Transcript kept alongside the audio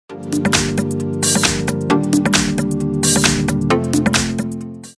Here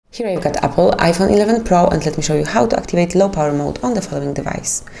I've got Apple iPhone 11 Pro, and let me show you how to activate low power mode on the following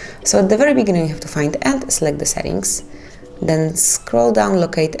device. So at the very beginning you have to find and select the settings, then scroll down,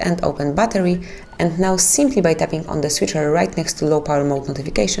 locate and open battery, and now simply by tapping on the switcher right next to low power mode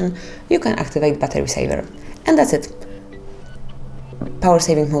notification you can activate battery saver. And that's it. Power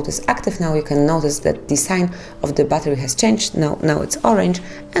saving mode is active now. You can notice that the sign of the battery has changed. Now it's orange,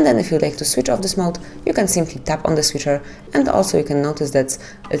 and then if you'd like to switch off this mode you can simply tap on the switcher, and also you can notice that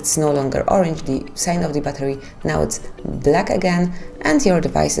it's no longer orange, the sign of the battery, now it's black again, and your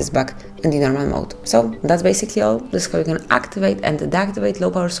device is back in the normal mode. So that's basically all. This is how you can activate and deactivate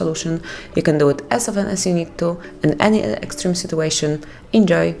low power solution. You can do it as often as you need to in any extreme situation.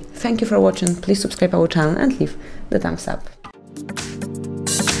 Enjoy! Thank you for watching, please subscribe our channel and leave the thumbs up.